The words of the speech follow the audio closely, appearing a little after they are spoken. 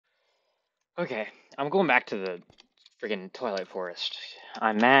Okay, I'm going back to the friggin' Twilight Forest.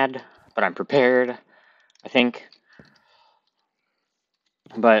 I'm mad, but I'm prepared, I think.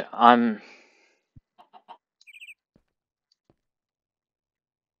 But I'm...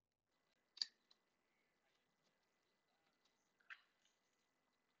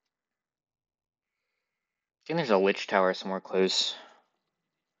 I think there's a Lich Tower somewhere close.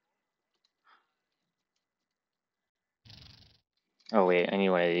 Oh wait, I need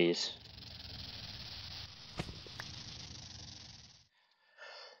one of these.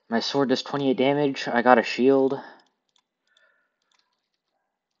 My sword does 28 damage, I got a shield.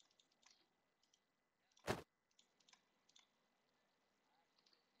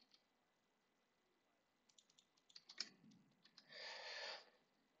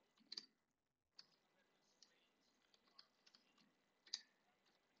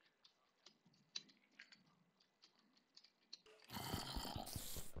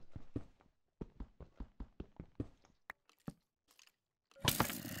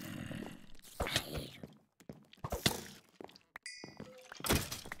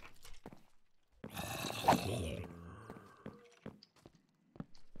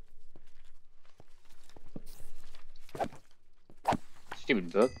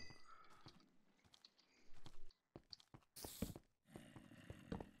 Stupid book.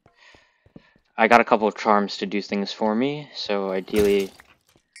 I got a couple of charms to do things for me, so ideally it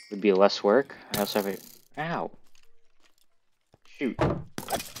would be less work. I also have a... Ow. Shoot.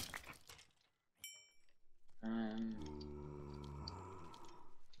 Um...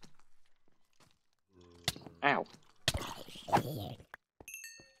 Ow.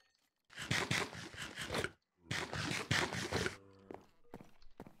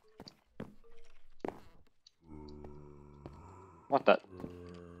 What the...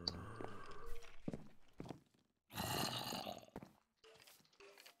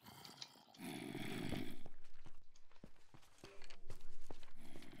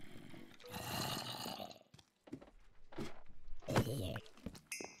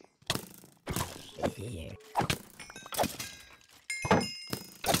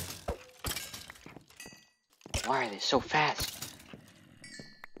 Why are they so fast?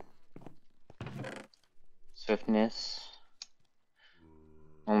 Swiftness.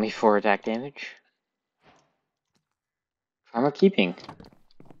 Only 4 attack damage. Trauma keeping.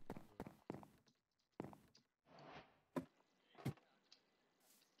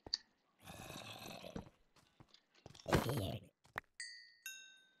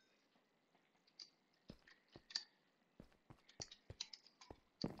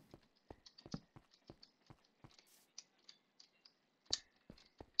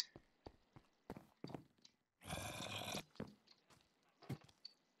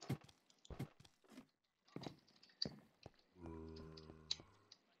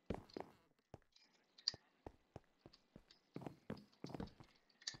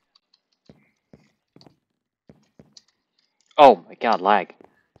 Oh my god, lag.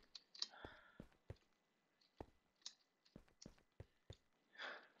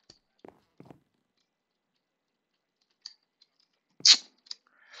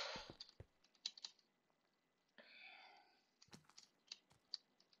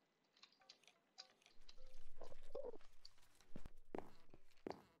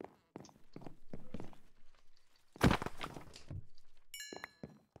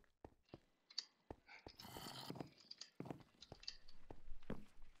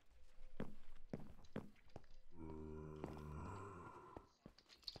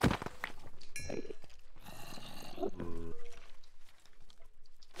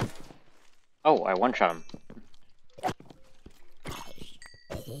 Oh, I one-shot him.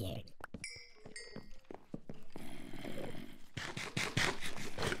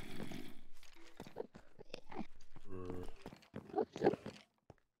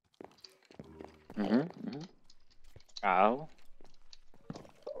 Ow.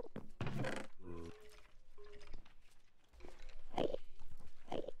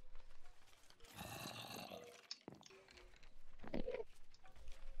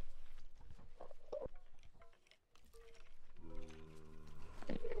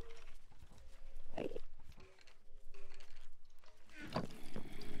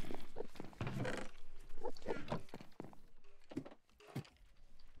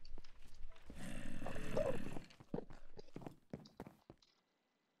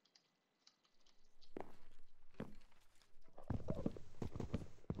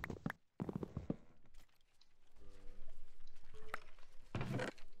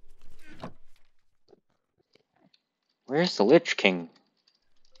 Where's the Lich King?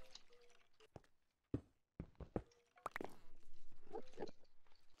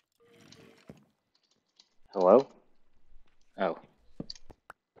 Hello? Oh.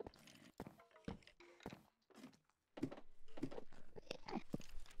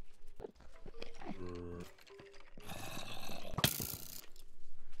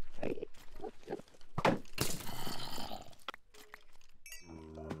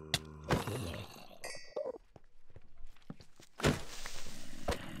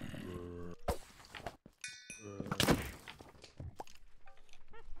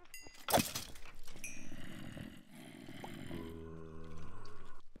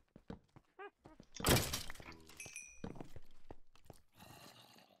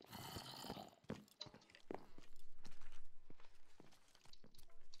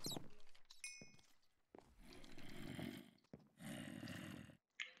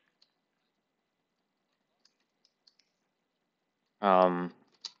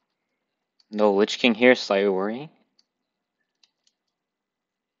 No Lich King here, slightly worrying.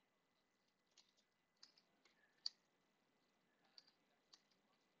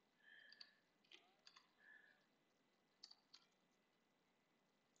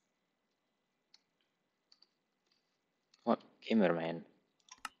 What game mode am I in?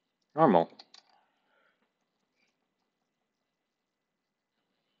 Normal.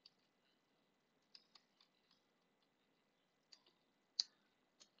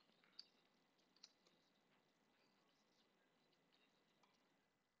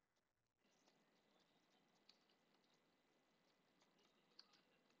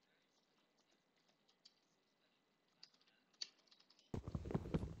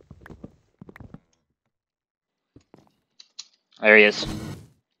 There he is.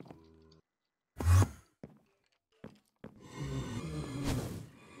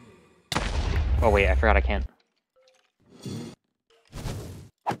 Oh wait, I forgot I can't.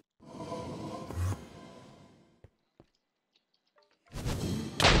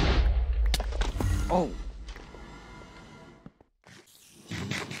 Oh!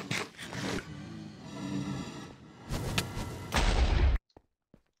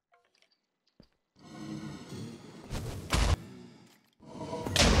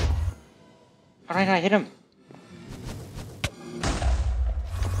 How did I hit him?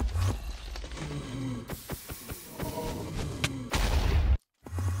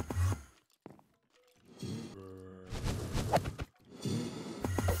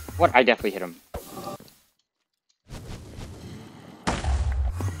 What? I definitely hit him.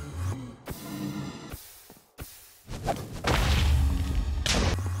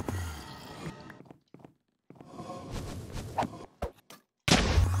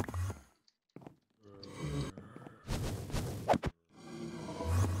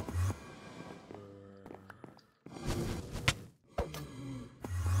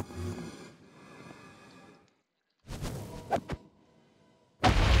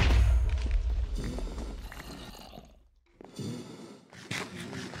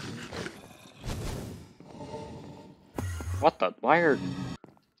 What the? Why are...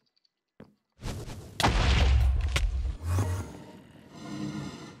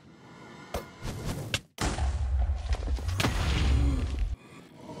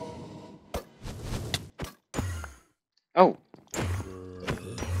 Oh!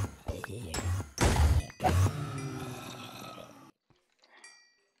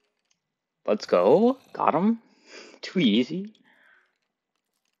 Let's go. Got him. Too easy.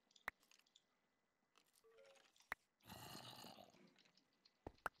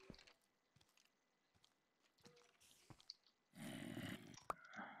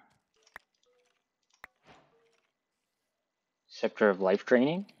 Scepter of Life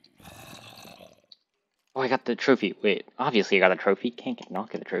Draining? Oh, I got the trophy. Wait, obviously I got a trophy. Can't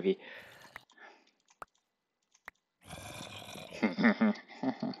not get a trophy.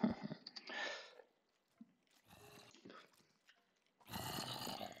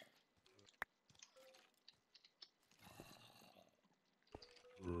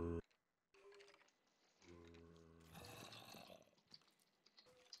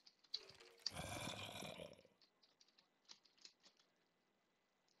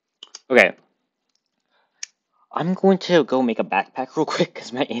 Okay. I'm going to go make a backpack real quick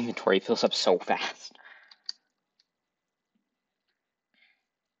because my inventory fills up so fast.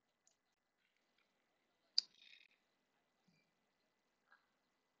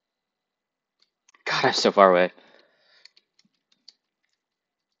 God, I'm so far away.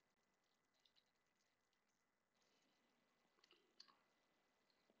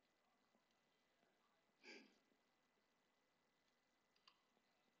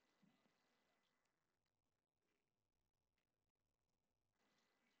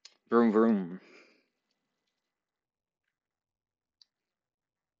 Vroom vroom.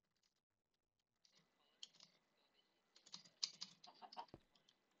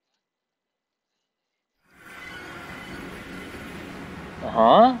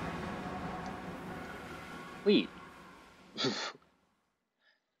 Huh? Wait.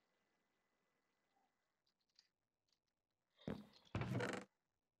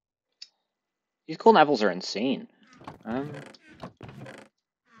 These golden apples are insane.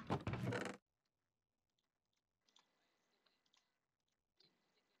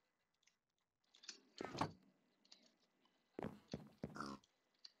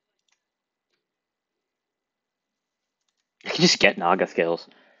 I can just get Naga skills.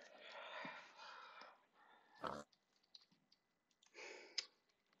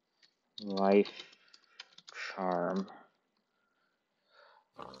 Life charm.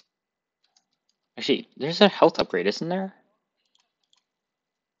 Actually, there's a health upgrade, isn't there?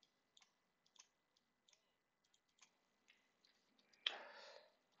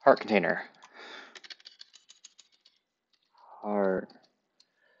 Heart container.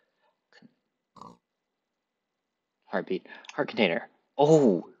 Heartbeat. Heart container.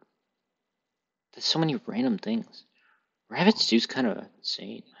 Oh, there's so many random things. Rabbit stew's kind of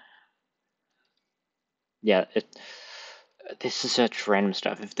insane. Yeah, this is such random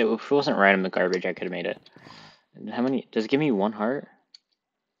stuff. If it wasn't random garbage, I could have made it. And how many? Does it give me 1 heart?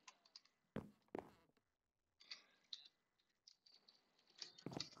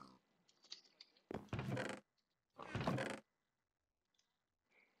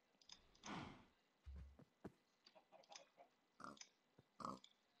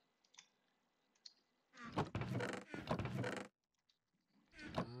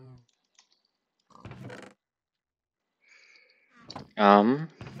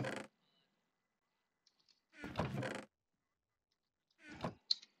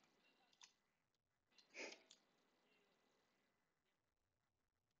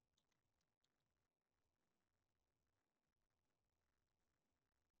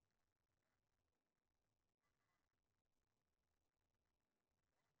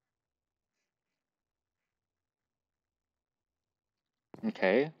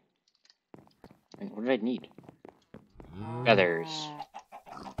 Okay. And what did I need? Feathers.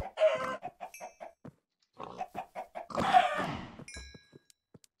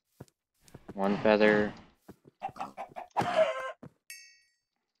 One feather.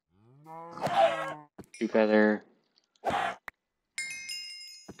 2 feather.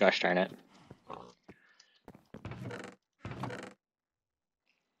 Gosh darn it.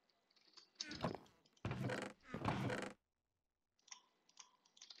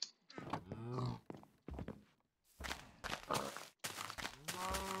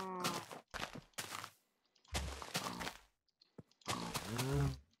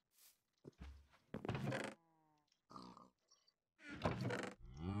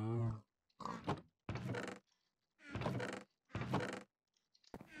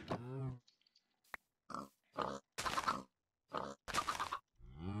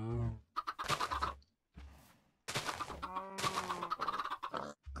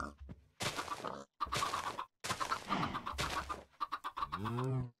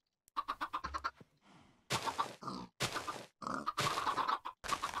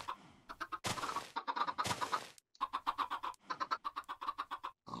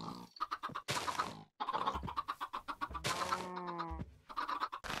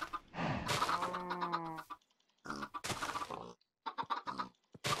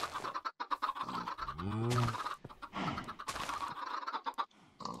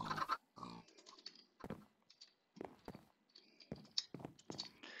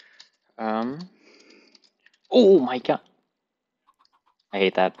 Oh my god. I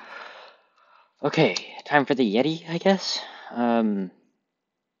hate that. Okay, time for the Yeti, I guess. I know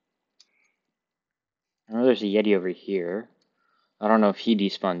there's a Yeti over here. I don't know if he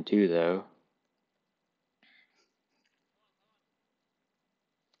despawned too, though.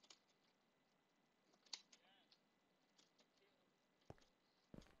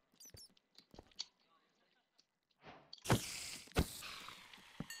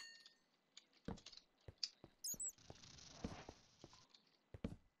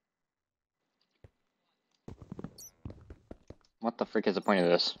 What the frick is the point of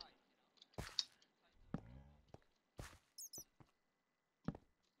this?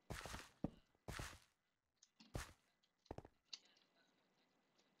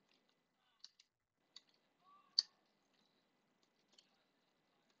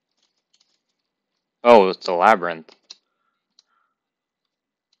 Oh, it's a labyrinth.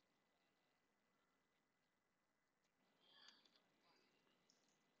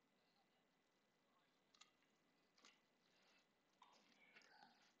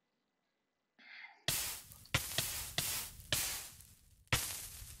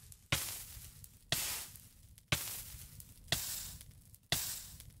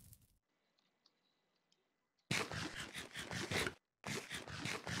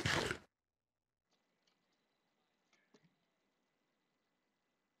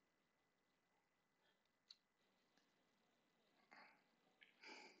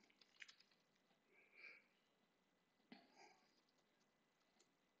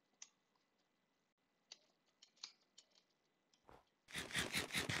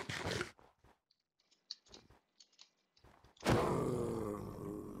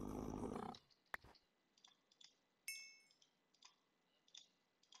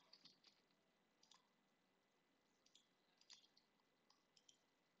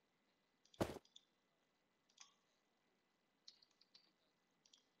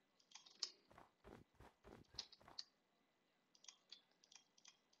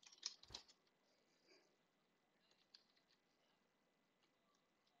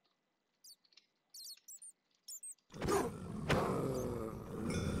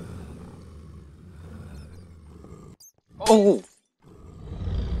 Oh!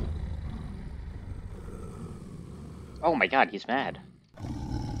 Oh my god, he's mad.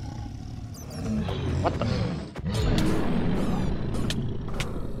 What the?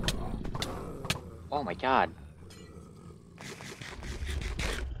 Oh my god.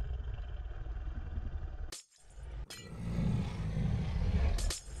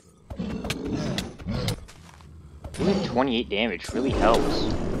 Doing 28 damage really helps.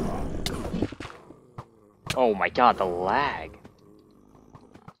 Oh my god, the lag.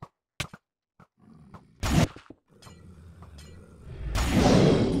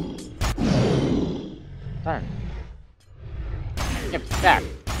 Done. Get back.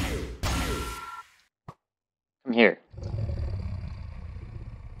 Come here.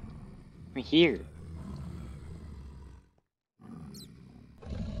 Come here.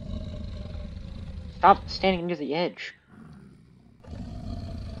 Stop standing near the edge.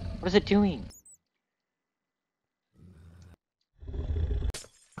 What is it doing?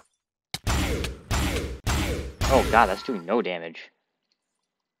 Oh god, that's doing no damage.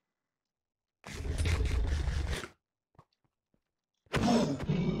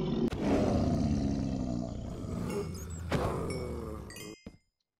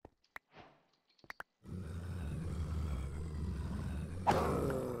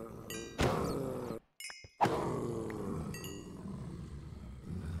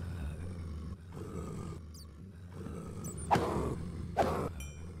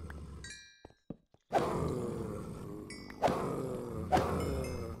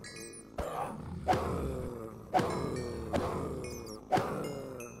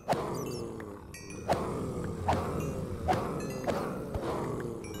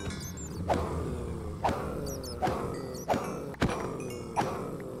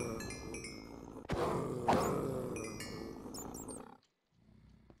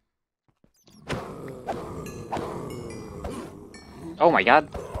 Oh my god.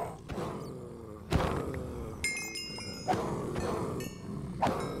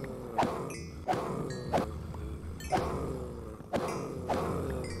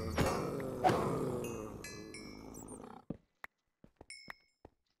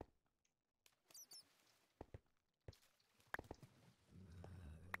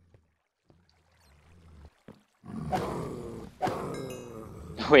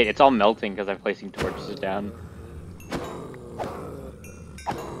 Wait, it's all melting because I'm placing torches down.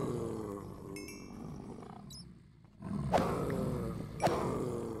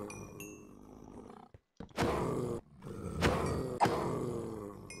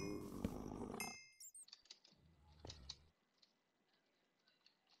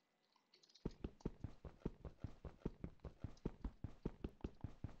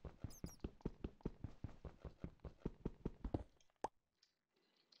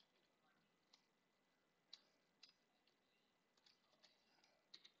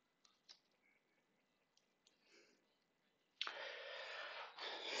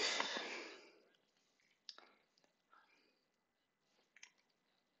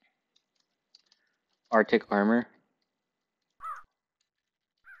 Arctic armor.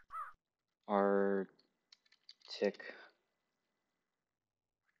 Arctic.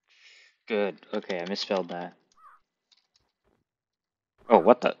 Good. Okay, I misspelled that. Oh,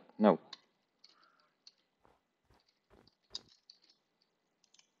 what the? No.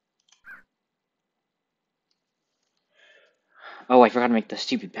 Oh, I forgot to make the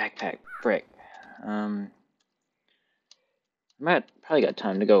stupid backpack. Frick. I might probably got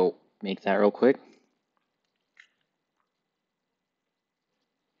time to go make that real quick.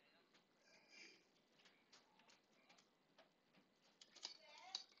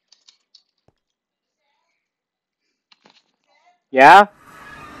 Yeah?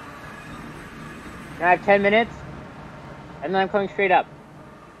 Can I have 10 minutes? And then I'm coming straight up.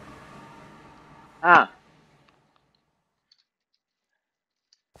 Ah.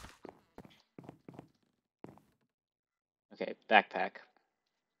 Okay, backpack.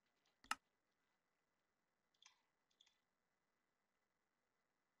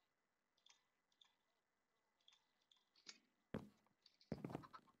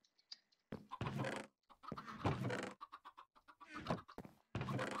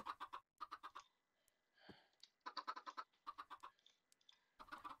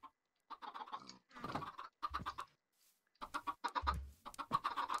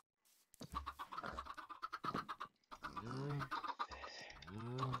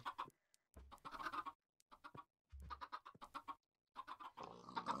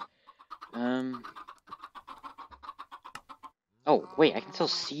 Oh, wait, I can sell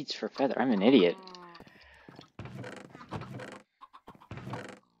seeds for feather. I'm an idiot.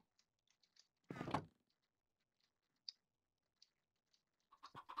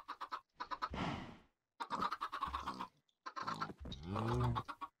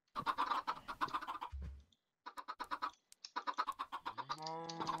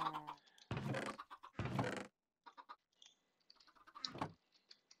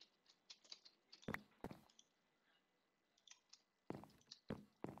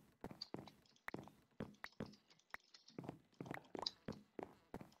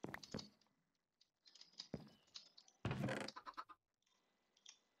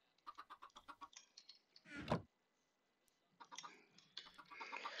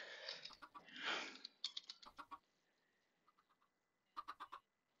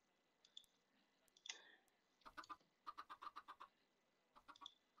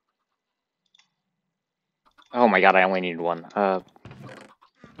 Oh my god, I only need one.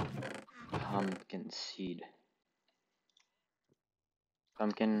 Pumpkin seed.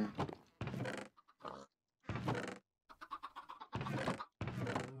 Pumpkin.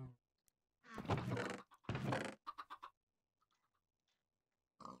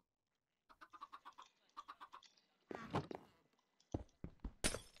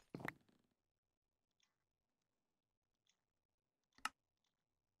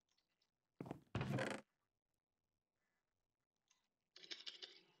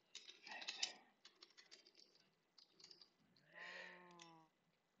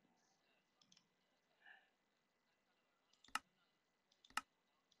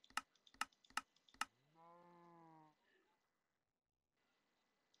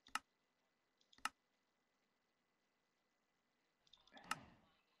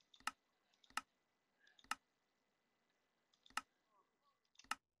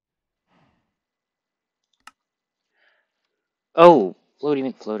 Oh, floaty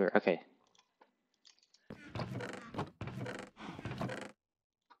McFloater. Okay.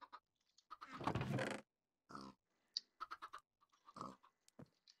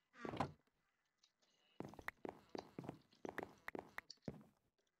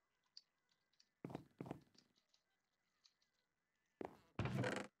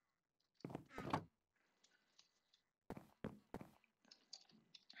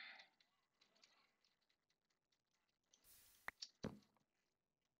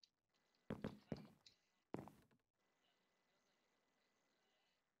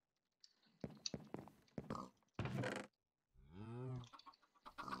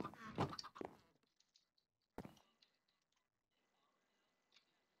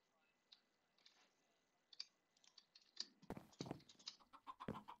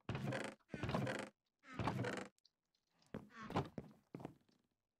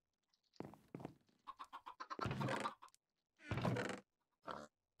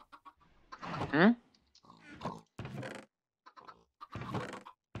 Hmm?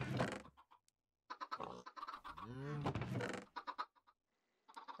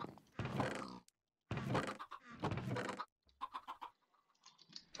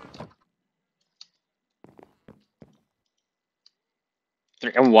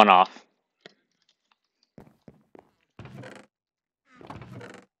 Three, and one off.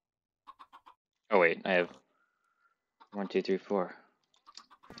 Oh wait, I have 1, 2, 3, 4.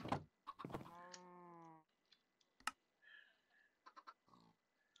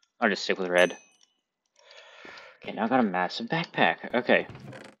 I'll just stick with red. Okay, now I got a massive backpack. Okay.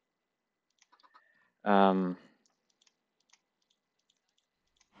 Um.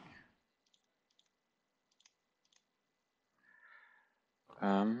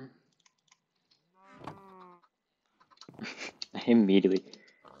 Um. Immediately.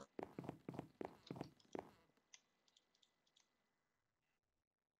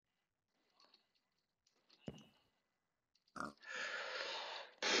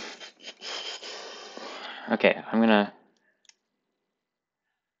 Okay, I'm gonna.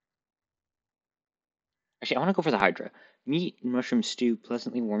 Actually, I want to go for the Hydra. Meat and mushroom stew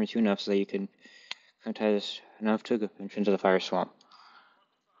pleasantly warms you enough so that you can acclimatize enough to go into the fire swamp.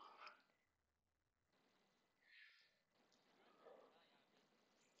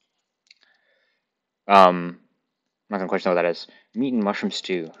 I'm not gonna question what that is. Meat and mushroom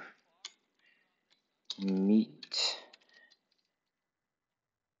stew. Meat.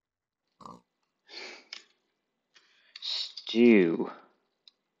 Stew.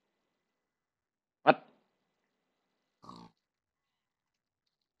 What?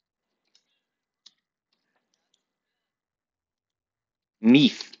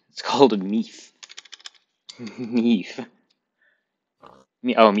 Meef. It's called a meef. Meef.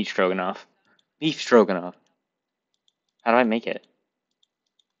 Oh, meat stroganoff. Beef stroganoff. How do I make it?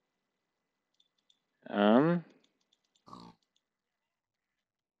 Um.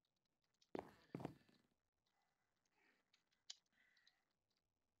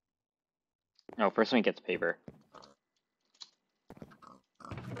 No, first one gets paper.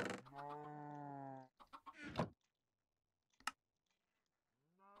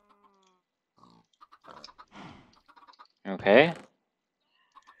 Okay.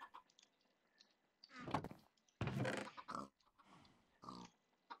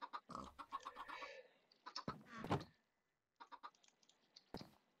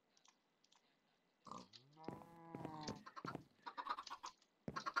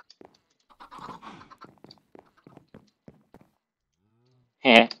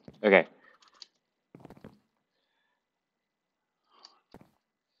 Heh. Okay.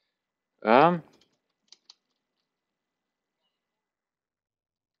 Um.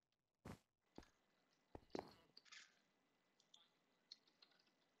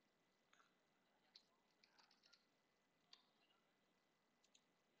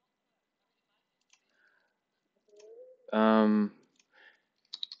 Meef.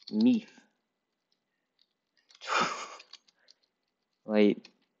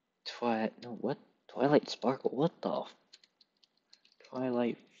 No, what? Twilight Sparkle, what the?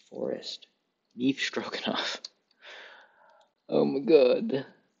 Twilight Forest. Beef Stroganoff. Oh my god.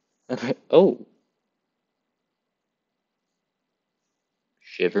 Oh.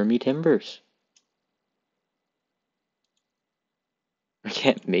 Shiver me timbers. I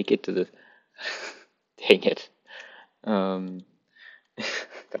can't make it to the... Dang it. Gotta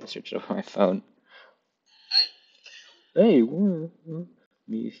search it on my phone. Hey,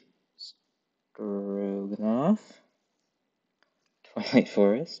 Beef Stroganoff. Twilight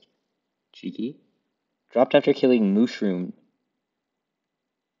Forest. Cheeky. Dropped after killing Mushroom.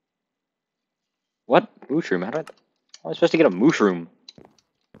 What? Mushroom? How am I supposed to get a mushroom?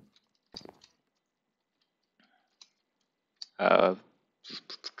 Gotta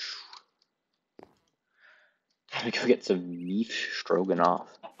go get some beef stroganoff.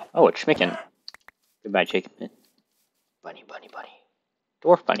 Oh, it's Schmicken. Goodbye, chicken. Bunny, bunny, bunny.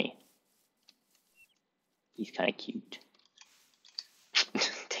 Dwarf bunny. He's kind of cute.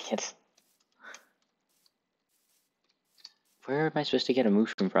 Dang it. Where am I supposed to get a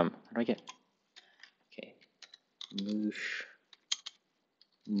mushroom from? How do I get... Okay.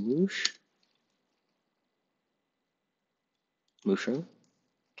 Mushroom?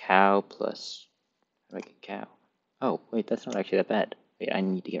 Cow plus... How do I get cow? Oh, wait, that's not actually that bad. Wait, I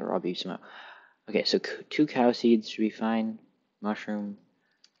need to get raw beef somehow. Okay, so 2 cow seeds should be fine. Mushroom.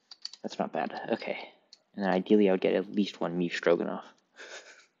 That's not bad. Okay. And then ideally I would get at least 1 beef stroganoff.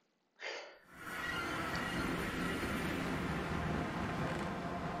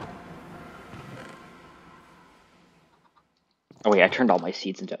 Oh wait, I turned all my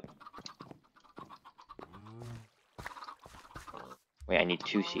seeds into... Wait, I need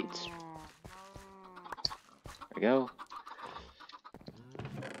 2 seeds. There we go.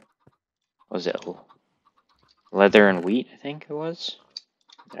 What was it? Leather and wheat, I think it was?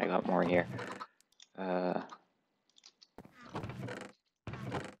 I got more here. Gotta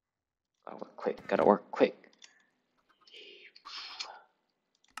work quick, gotta work quick.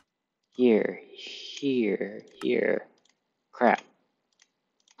 Here. Crap.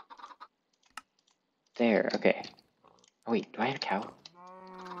 There, okay. Oh wait, do I have a cow?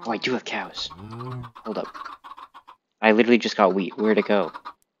 Oh, I do have cows. Hold up. I literally just got wheat. Where'd it go?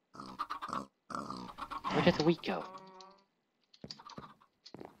 Where did the wheat go?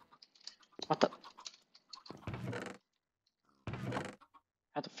 What the?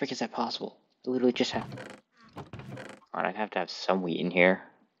 How the frick is that possible? I literally just have... Come on, I'd have to have some wheat in here.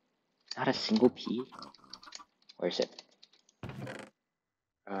 Not a single pea? Where is it?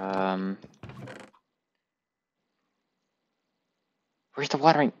 Where's the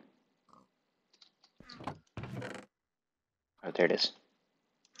watering? Oh, there it is.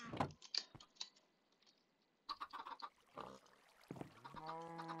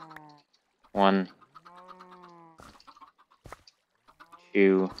 One,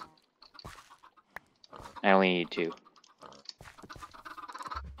 2. I only need 2.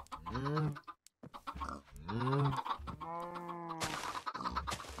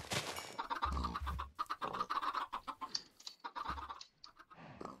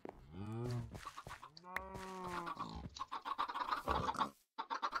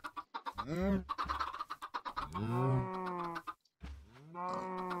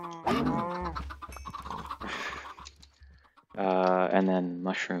 And then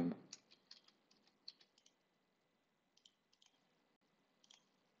mushroom.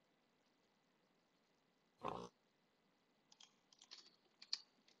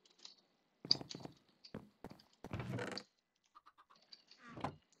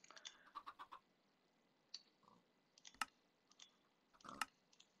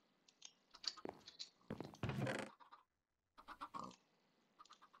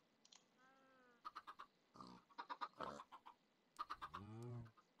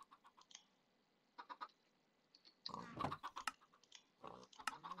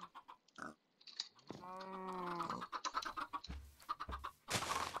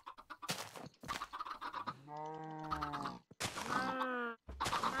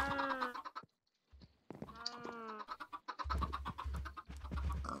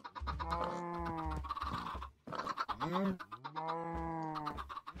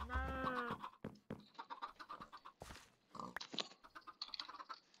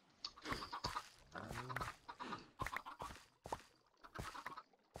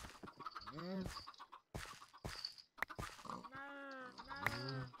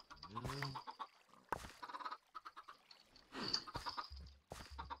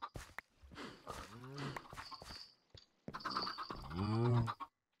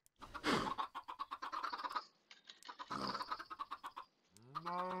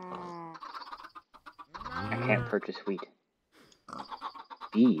 I can't purchase wheat.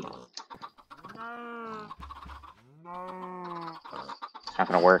 B. It's not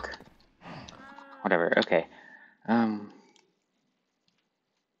gonna work. Whatever, okay.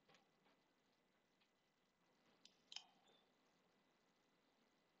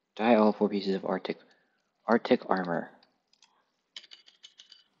 Dye all 4 pieces of Arctic armor.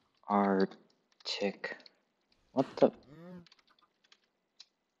 Arctic. What the?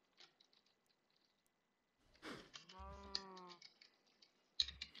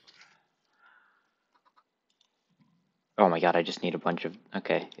 Oh my god, I just need a bunch of...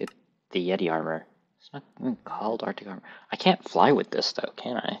 Okay, the Yeti armor. It's not even called Arctic armor. I can't fly with this though,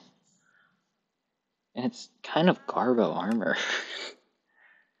 can I? And it's kind of Garbo armor.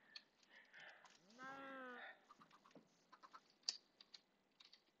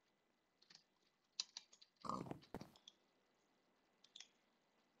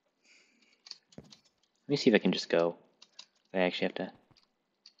 Let me see if I can just go. I actually have to...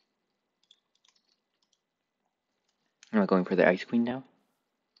 Am I going for the Ice Queen now?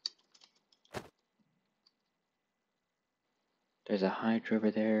 There's a Hydra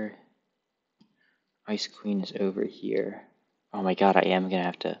over there. Ice Queen is over here. Oh my god, I am gonna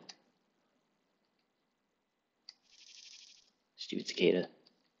have to... Stupid cicada.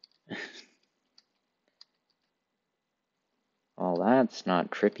 Oh, that's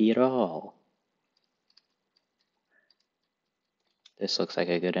not trippy at all. This looks like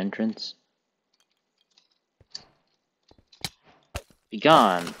a good entrance. Be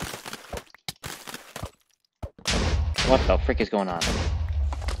gone! What the frick is going on?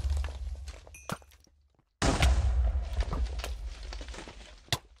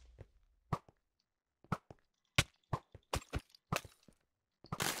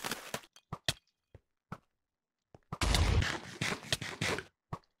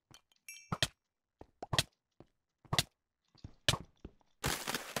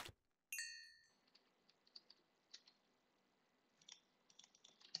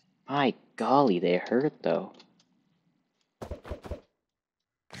 My golly, they hurt though. Give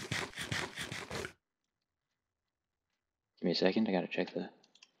me a second, I gotta check the...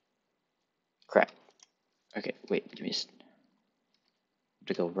 Crap. Okay, wait, give me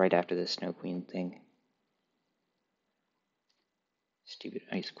to go right after the Snow Queen thing. Stupid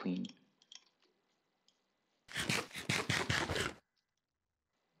Ice Queen.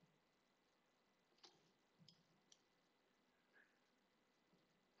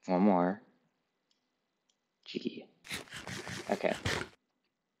 One more. Gee. Okay.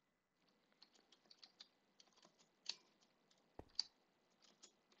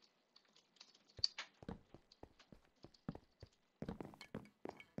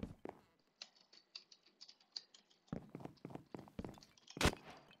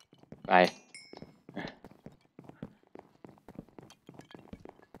 Bye.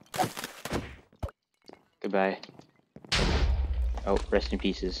 Goodbye. Oh, rest in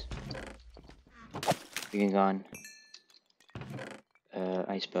pieces. Being gone.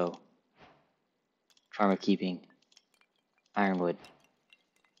 Ice bow. Charm of keeping. Ironwood.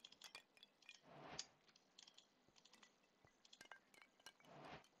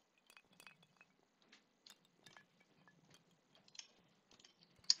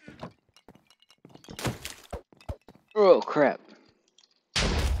 Oh crap.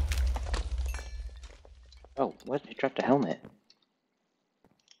 Oh, what? I dropped a helmet.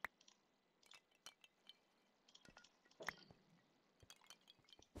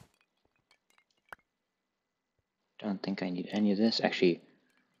 Don't think I need any of this. Actually,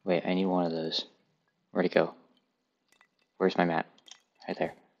 wait, I need one of those. Where'd it go? Where's my map? Right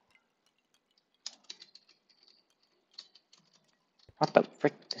there. What the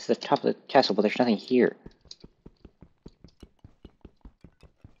frick? This is the top of the castle, but there's nothing here.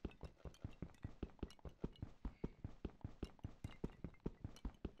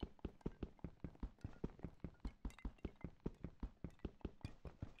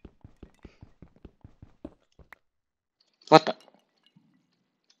 What the?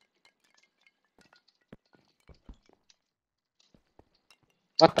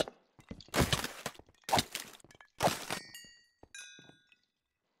 What the?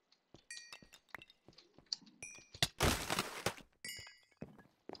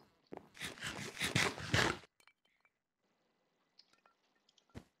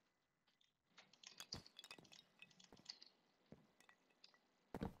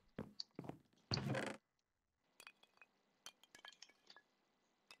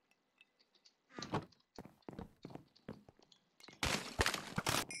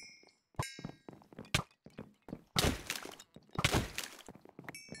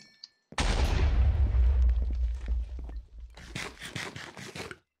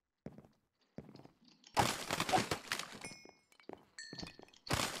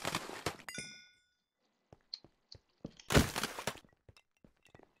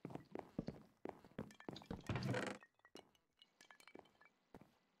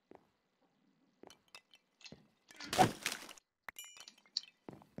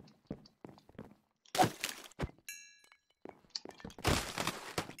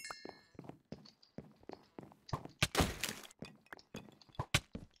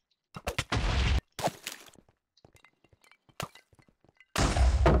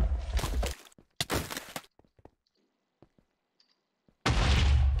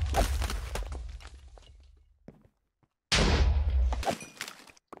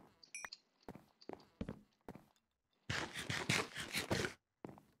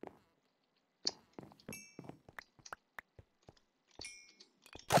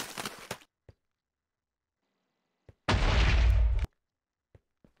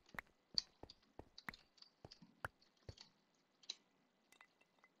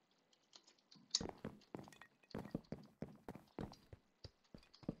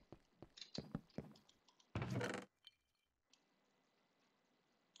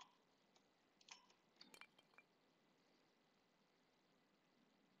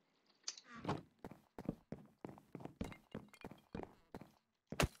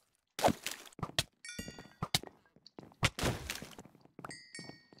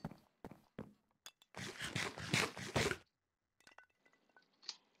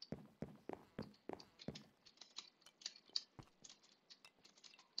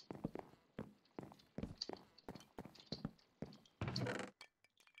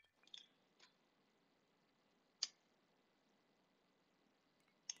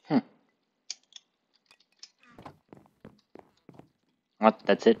 What?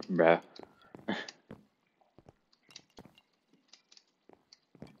 That's it, bro.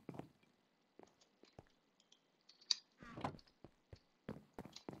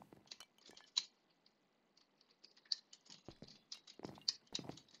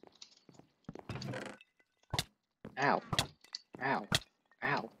 Ow. Ow.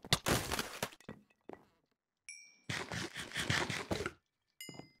 Ow.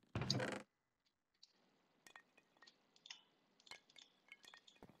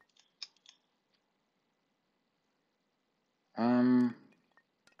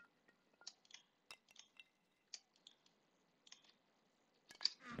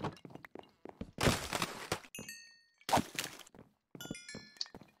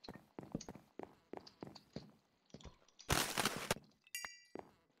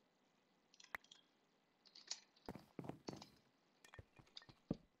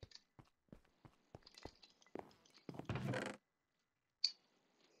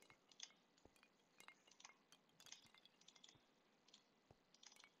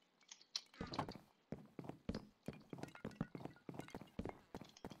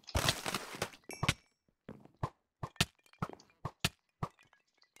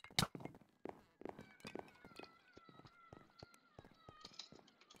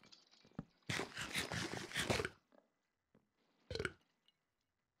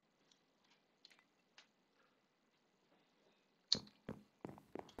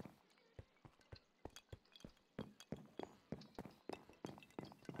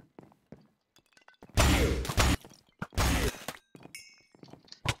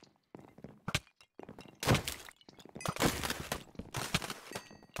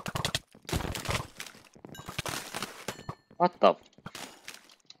 What the? How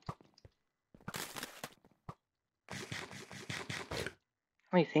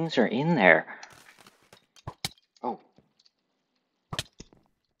many things are in there? Oh.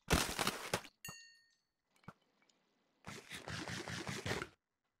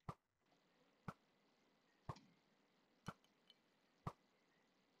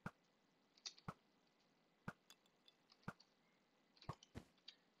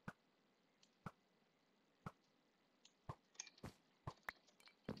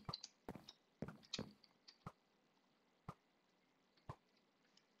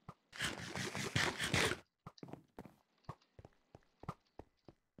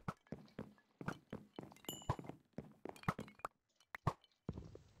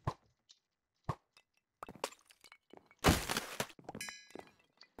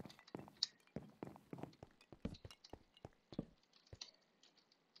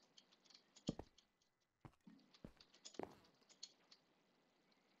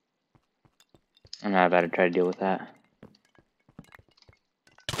 I'm not about to try to deal with that.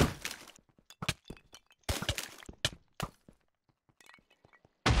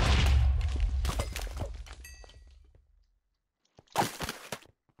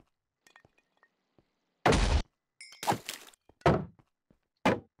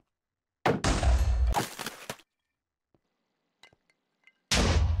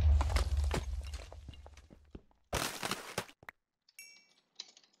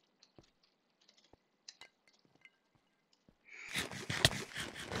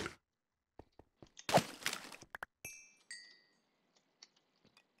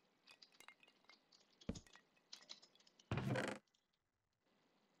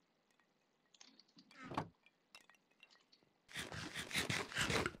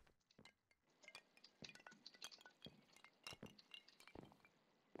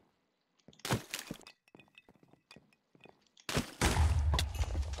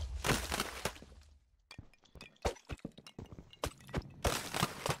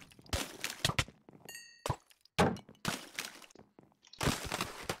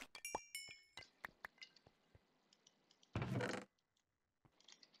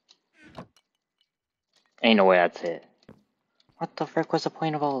 Ain't no way that's it. What the frick was the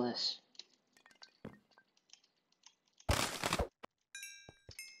point of all this?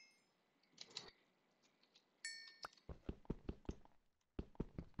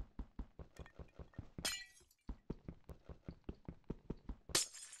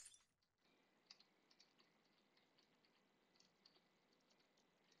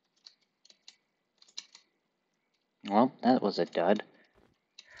 Well, that was a dud.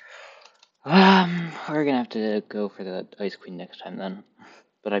 We're gonna have to go for the Ice Queen next time then.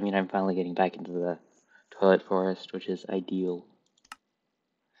 But I mean, I'm finally getting back into the Twilight Forest, which is ideal.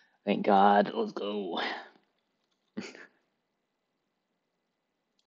 Thank God. Let's go.